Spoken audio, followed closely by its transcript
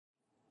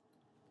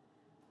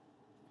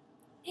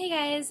Hey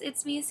guys,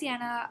 it's me,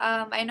 Sienna.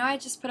 I know I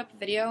just put up a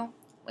video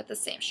with the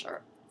same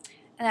shirt,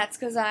 and that's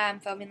because I'm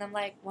filming them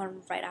like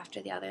one right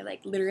after the other.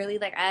 Like literally,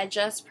 like I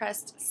just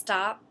pressed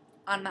stop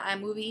on my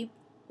iMovie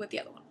with the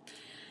other one.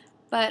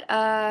 But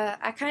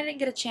I kind of didn't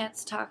get a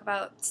chance to talk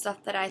about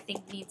stuff that I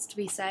think needs to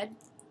be said.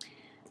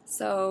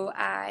 So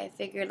I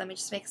figured let me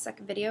just make a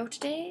second video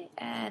today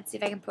and see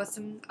if I can post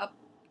them up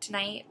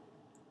tonight.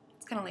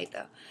 It's kind of late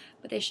though,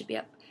 but they should be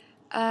up.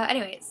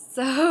 Anyways,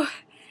 so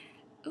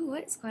ooh,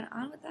 what is going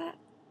on with that?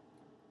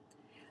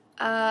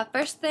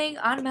 First thing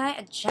on my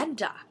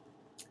agenda.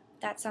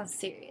 That sounds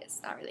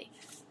serious. Not really.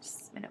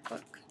 Just my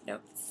notebook.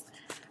 Notes.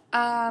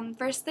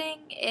 First thing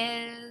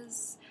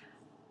is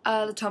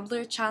the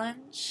Tumblr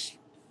challenge.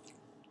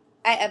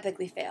 I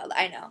epically failed,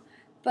 I know.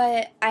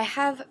 But I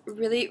have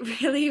really,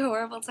 really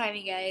horrible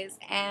timing, guys.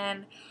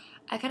 And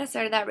I kind of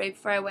started that right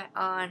before I went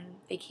on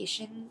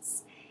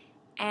vacations.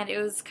 And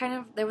it was kind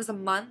of, there was a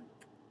month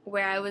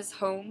where I was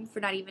home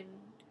for not even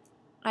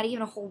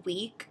a whole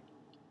week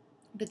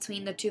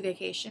between the two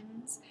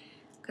vacations,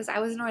 because I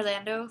was in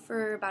Orlando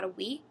for about a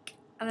week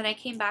and then I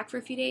came back for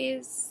a few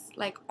days,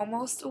 like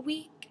almost a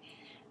week,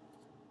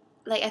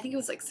 like I think it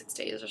was like 6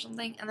 days or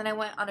something, and then I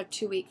went on a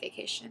 2 week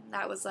vacation.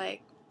 That was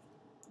like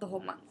the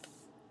whole month.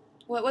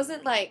 Well, it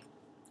wasn't like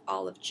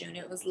all of June,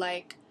 it was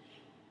like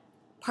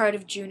part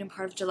of June and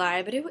part of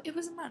July, but it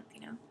was a month, you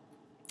know.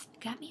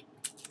 Got me?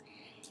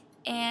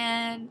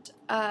 And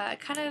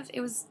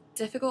it was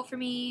difficult for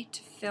me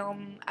to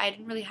film. I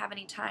didn't really have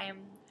any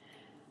time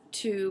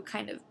to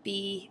kind of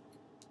be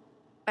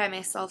by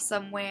myself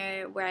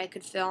somewhere where I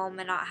could film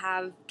and not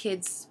have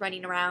kids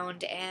running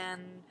around,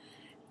 and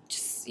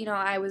just, you know,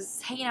 I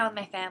was hanging out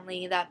with my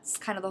family. That's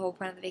kind of the whole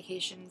point of the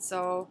vacation,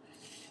 so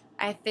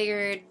I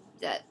figured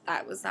that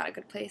that was not a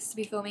good place to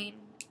be filming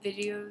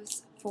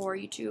videos for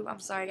YouTube. I'm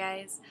sorry,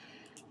 guys.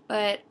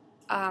 But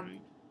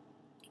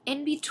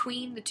in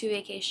between the two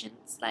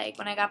vacations, like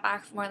when I got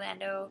back from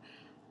Orlando,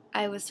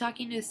 I was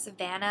talking to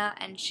Savannah,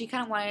 and she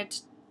kind of wanted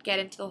to get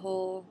into the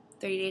whole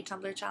 30-day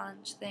Tumblr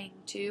challenge thing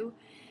too.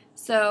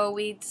 So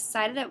we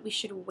decided that we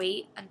should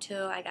wait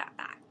until I got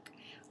back.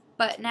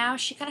 But now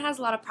she kind of has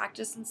a lot of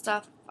practice and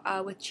stuff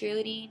with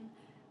cheerleading,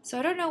 so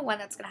I don't know when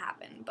that's gonna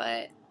happen.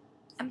 But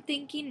I'm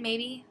thinking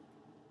maybe,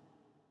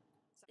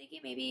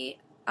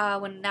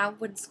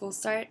 when school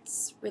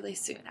starts, really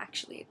soon.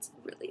 Actually, it's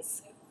really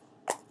soon.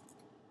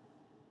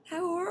 How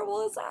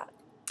horrible is that?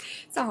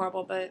 It's not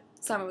horrible, but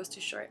summer was too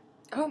short.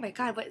 Oh my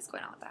god, what is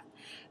going on with that?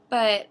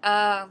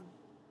 But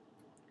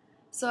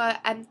so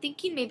I'm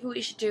thinking maybe what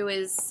we should do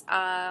is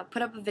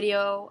put up a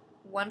video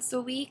once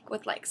a week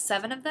with like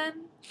 7 of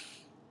them.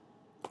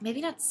 Maybe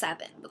not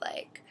 7, but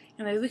like,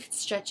 you know, maybe we could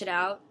stretch it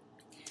out.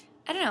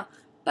 I don't know.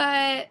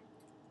 But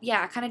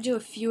yeah, kind of do a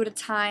few at a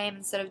time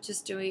instead of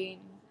just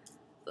doing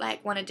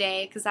like one a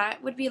day, because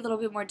that would be a little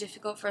bit more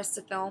difficult for us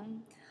to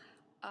film.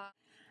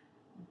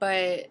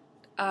 But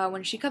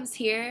when she comes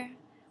here,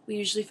 we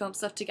usually film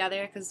stuff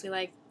together because we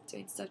like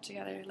doing stuff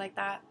together like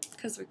that,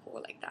 because we're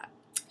cool like that.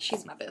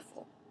 She's my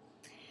beautiful.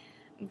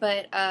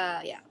 But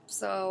yeah,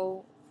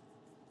 so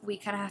we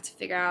kind of have to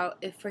figure out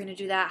if we're going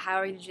to do that, how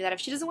we're going to do that. If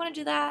she doesn't want to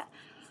do that,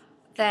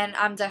 then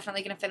I'm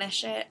definitely going to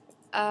finish it.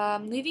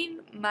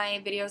 Leaving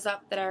my videos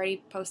up that I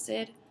already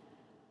posted,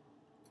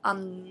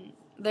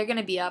 they're going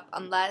to be up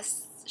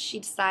unless she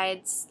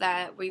decides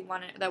that we're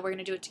going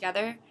to do it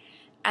together.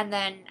 And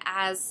then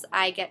as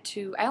I get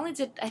to, I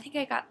think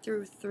I got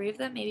through 3 of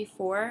them, maybe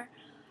 4.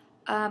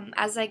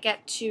 As I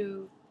get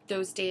to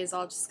those days,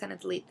 I'll just kind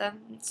of delete them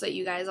so that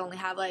you guys only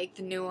have like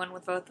the new one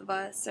with both of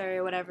us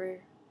or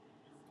whatever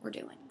we're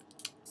doing.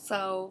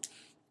 So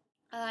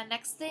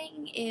next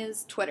thing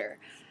is Twitter.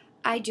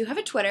 I do have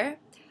a Twitter.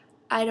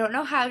 I don't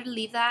know how to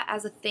leave that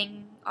as a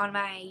thing on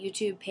my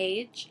YouTube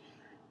page,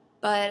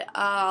 but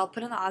I'll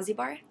put in the Aussie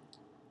bar.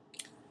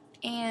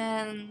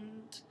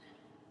 And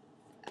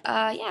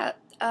yeah,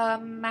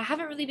 I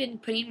haven't really been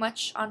putting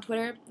much on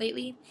Twitter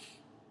lately.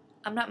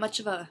 I'm not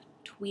much of a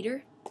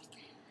tweeter.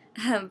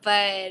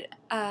 But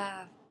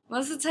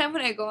most of the time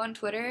when I go on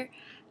Twitter,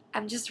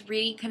 I'm just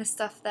reading kind of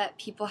stuff that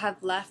people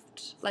have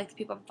left, like the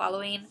people I'm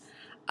following.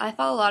 I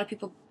follow a lot of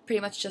people pretty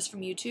much just from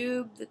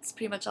YouTube. That's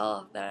pretty much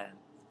all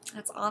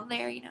that's on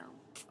there, you know,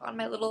 on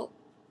my little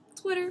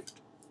Twitter,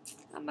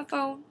 on my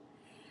phone.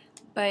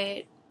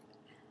 But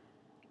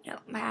you know,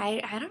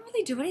 I don't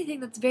really do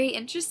anything that's very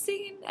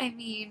interesting. I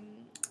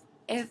mean,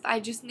 if I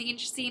do something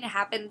interesting, it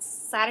happens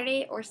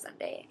Saturday or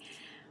Sunday.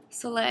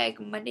 So like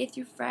Monday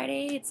through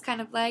Friday, it's kind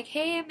of like,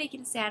 hey, I'm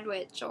making a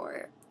sandwich,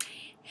 or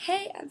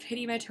hey, I'm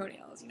painting my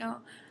toenails, you know?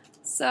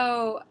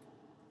 So,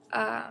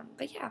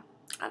 but yeah,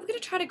 I'm gonna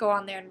try to go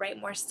on there and write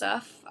more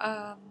stuff.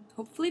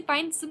 Hopefully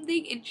find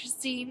something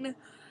interesting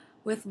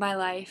with my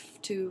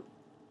life to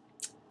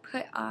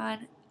put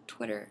on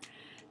Twitter.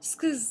 Just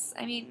because,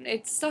 I mean,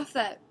 it's stuff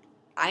that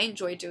I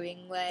enjoy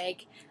doing,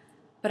 like,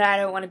 but I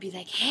don't want to be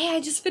like, hey,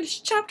 I just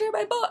finished a chapter of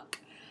my book.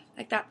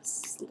 Like,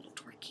 that's a little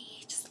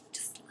dorky, just a little.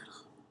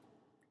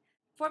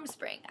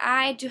 Formspring.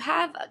 I do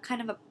have a kind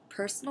of a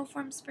personal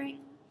Formspring,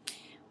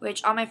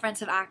 which all my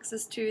friends have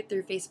access to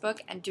through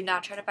Facebook, and do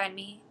not try to find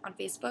me on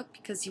Facebook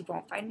because you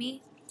won't find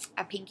me.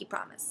 A pinky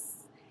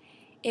promise.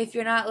 If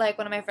you're not like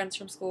one of my friends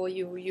from school,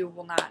 you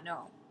will not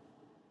know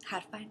how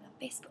to find me on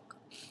Facebook.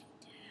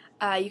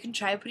 You can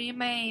try putting in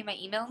my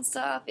email and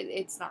stuff.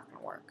 It's not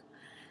gonna work.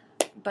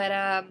 But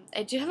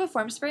I do have a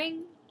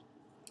formspring,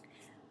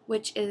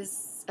 which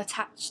is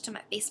attached to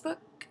my Facebook,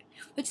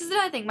 which is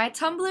another thing. My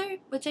Tumblr,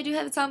 which I do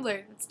have a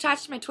Tumblr, it's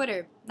attached to my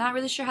Twitter. Not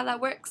really sure how that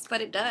works,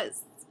 but it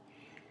does.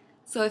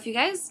 So if you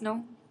guys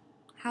know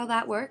how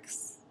that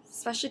works,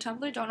 especially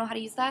Tumblr, don't know how to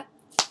use that,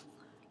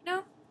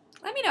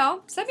 let me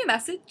know. Send me a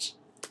message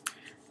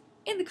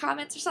in the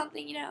comments or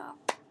something,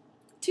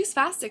 Too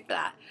spastic for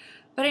that.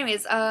 But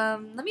anyways,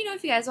 let me know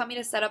if you guys want me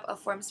to set up a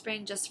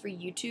formspring just for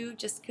YouTube,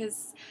 just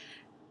because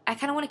I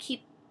kind of want to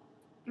keep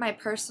my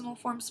personal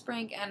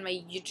formspring and my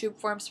YouTube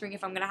formspring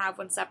if I'm going to have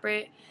one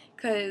separate,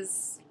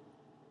 because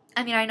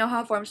I know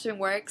how formspring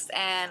works,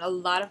 and a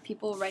lot of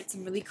people write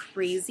some really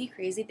crazy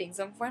things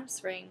on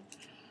formspring.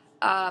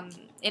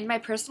 In my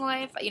personal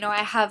life,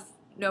 I have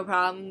no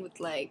problem with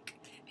like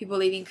people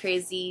leaving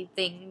crazy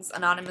things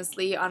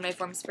anonymously on my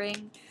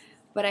formspring,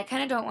 but I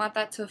kind of don't want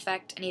that to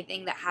affect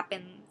anything that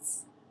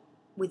happens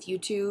with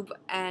YouTube,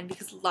 and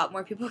because a lot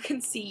more people can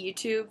see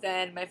YouTube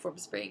than my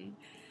formspring,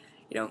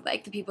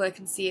 like the people that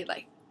can see it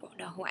like won't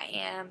know who I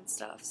am and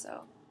stuff.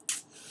 So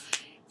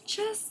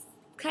just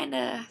kind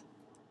of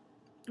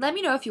let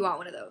me know if you want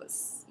one of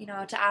those,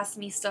 to ask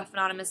me stuff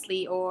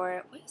anonymously,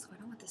 or what is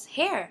going on with this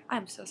hair?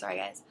 I'm so sorry,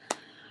 guys.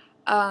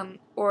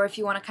 Or if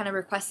you want to kind of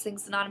request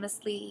things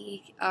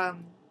anonymously,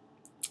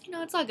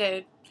 it's all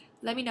good.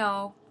 Let me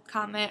know,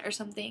 comment or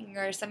something,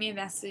 or send me a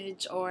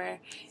message, or,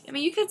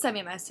 you could send me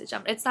a message.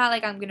 It's not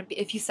like I'm going to be,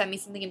 if you send me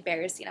something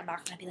embarrassing, I'm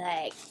not going to be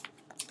like,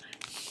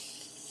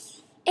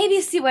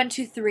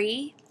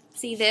 ABC123,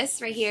 see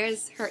this right here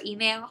is her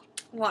email,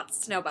 wants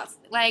to know about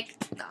something. Like,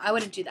 no, I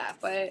wouldn't do that,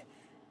 but,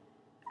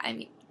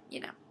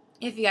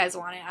 if you guys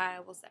want it, I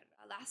will send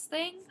it. Last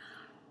thing,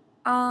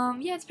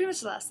 yeah, it's pretty much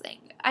the last thing.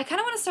 I kind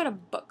of want to start a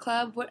book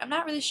club. I'm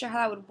not really sure how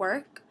that would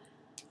work,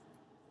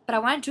 but I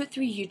want to do it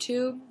through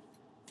YouTube.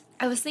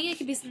 I was thinking it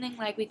could be something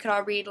like we could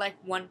all read like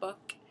one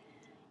book,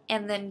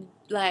 and then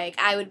like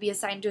I would be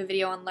assigned to a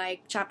video on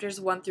like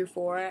chapters 1 through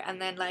 4,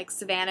 and then like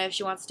Savannah, if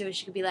she wants to do it,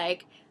 she could be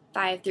like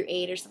 5 through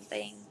 8 or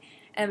something,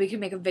 and we could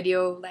make a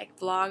video like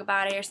vlog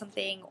about it or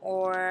something,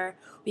 or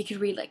we could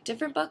read like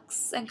different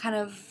books and kind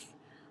of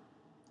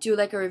do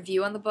like a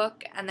review on the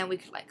book, and then we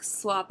could like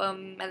swap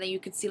them, and then you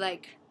could see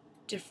like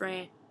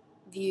different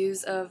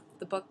views of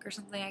the book or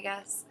something, I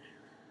guess.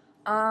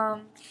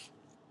 I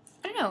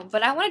don't know,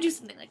 but I want to do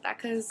something like that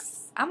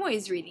because I'm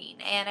always reading,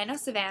 and I know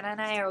Savannah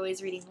and I are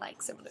always reading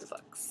like similar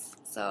books.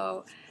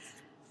 So,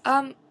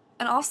 and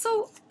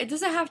also it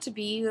doesn't have to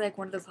be like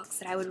one of the books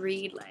that I would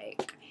read.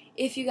 Like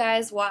if you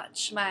guys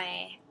watch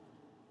my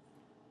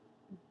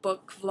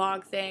book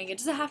vlog thing, it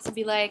doesn't have to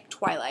be like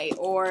Twilight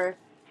or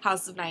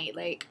House of Night.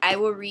 Like I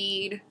will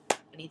read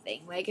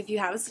anything. Like if you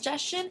have a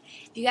suggestion,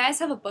 if you guys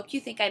have a book you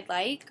think I'd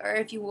like, or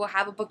if you will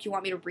have a book you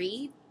want me to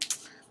read,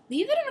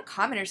 leave it in a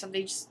comment or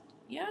something. Just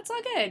it's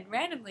all good,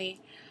 randomly.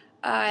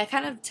 I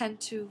kind of tend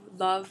to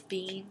love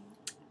being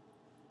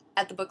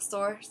at the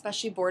bookstore,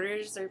 especially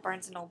Borders or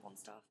Barnes & Noble and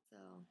stuff. So,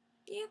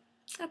 yeah,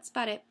 that's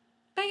about it.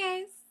 Bye,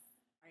 guys.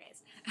 Alright,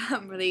 guys.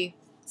 I'm really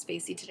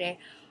spacey today.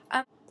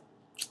 I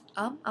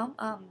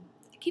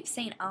keep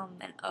saying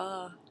and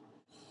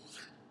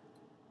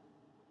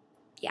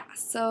Yeah,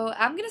 so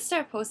I'm gonna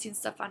start posting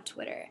stuff on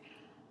Twitter.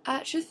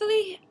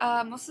 Truthfully,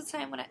 most of the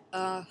time when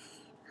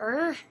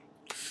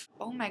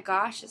oh my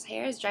gosh, his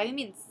hair is driving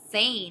me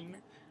insane.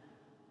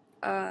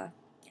 Yeah,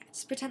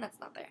 just pretend that's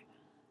not there.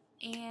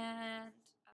 And